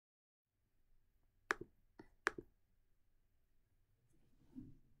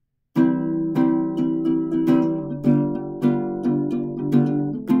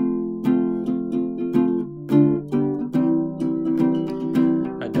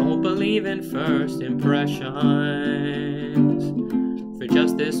leaving first impressions. For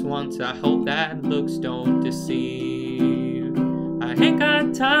just this once, I hope that looks don't deceive. I ain't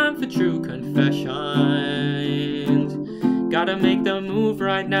got time for true confessions. Gotta make the move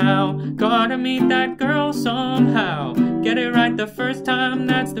right now. Gotta meet that girl somehow. Get it right the first time,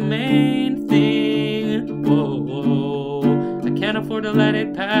 that's the main thing. Whoa, whoa. I can't afford to let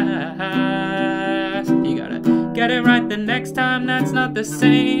it pass. You gotta get it right the next time, that's not the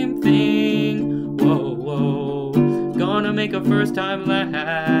same thing. Whoa, whoa. Gonna make a first time last.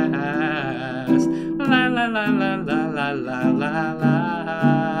 La la la la la la la la la.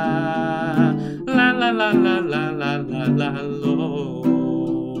 La la la la la la la la lo.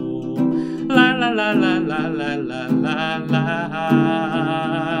 La la la la la la la la la.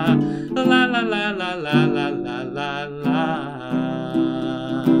 La la la la la la la la la.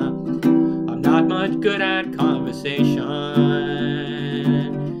 I'm not much good at conversation.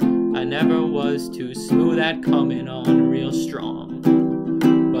 I never was too smooth at coming on real strong.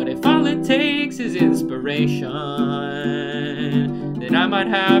 But if all it takes is inspiration, then I might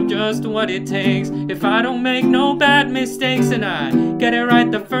have just what it takes. If I don't make no bad mistakes and I get it right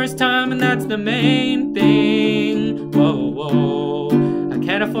the first time, and that's the main thing. Whoa, whoa, I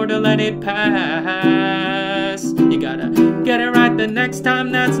can't afford to let it pass. You gotta get it right the next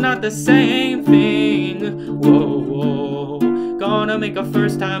time, that's not the same thing. Whoa, whoa, gonna make a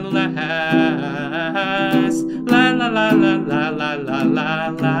first time last. La la la la la la la la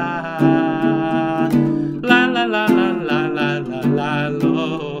la. La la la la la la la la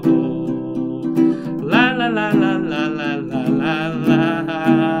lo. La la la la la la la la la.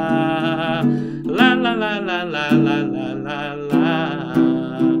 La la la la la la la la la.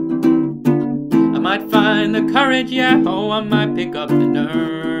 I might find the courage, yeah, oh, I might pick up the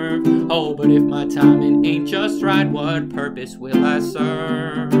nerve. Oh, but if my timing ain't just right, what purpose will I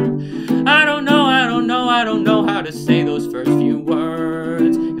serve? I don't know how to say those first few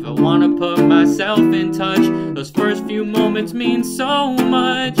words. If I wanna put myself in touch, those first few moments mean so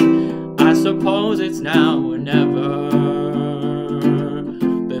much. I suppose it's now or never,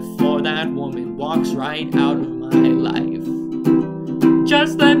 before that woman walks right out of my life.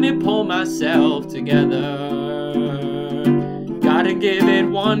 Just let me pull myself together. Gotta give it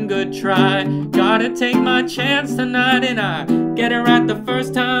one good try. Gotta take my chance tonight, and I get it right the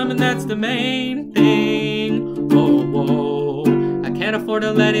first time, and that's the main thing. Whoa, whoa, I can't afford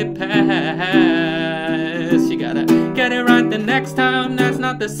to let it pass. You gotta get it right the next time, that's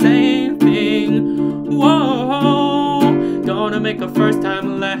not the same thing. Whoa, gonna make a first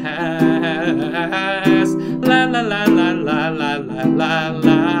time last. La la la la la la la la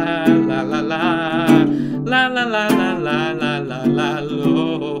la la la la. La la la la la la la la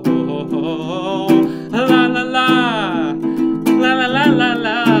lo. La la la. La la la la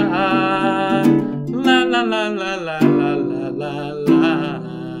la. La la la la la la la la.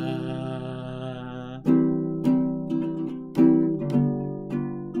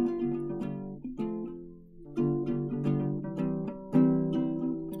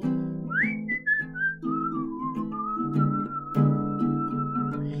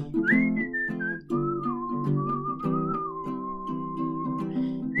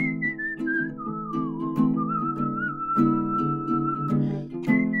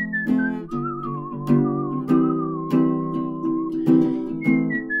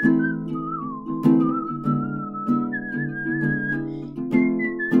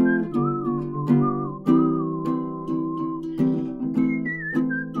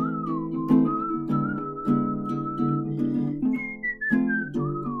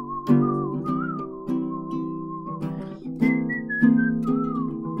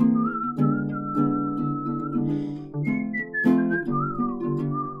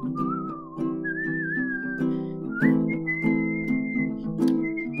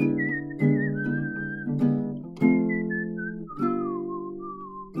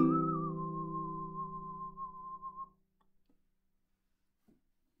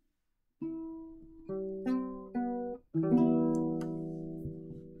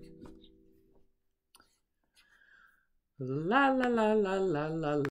 La la la la la la.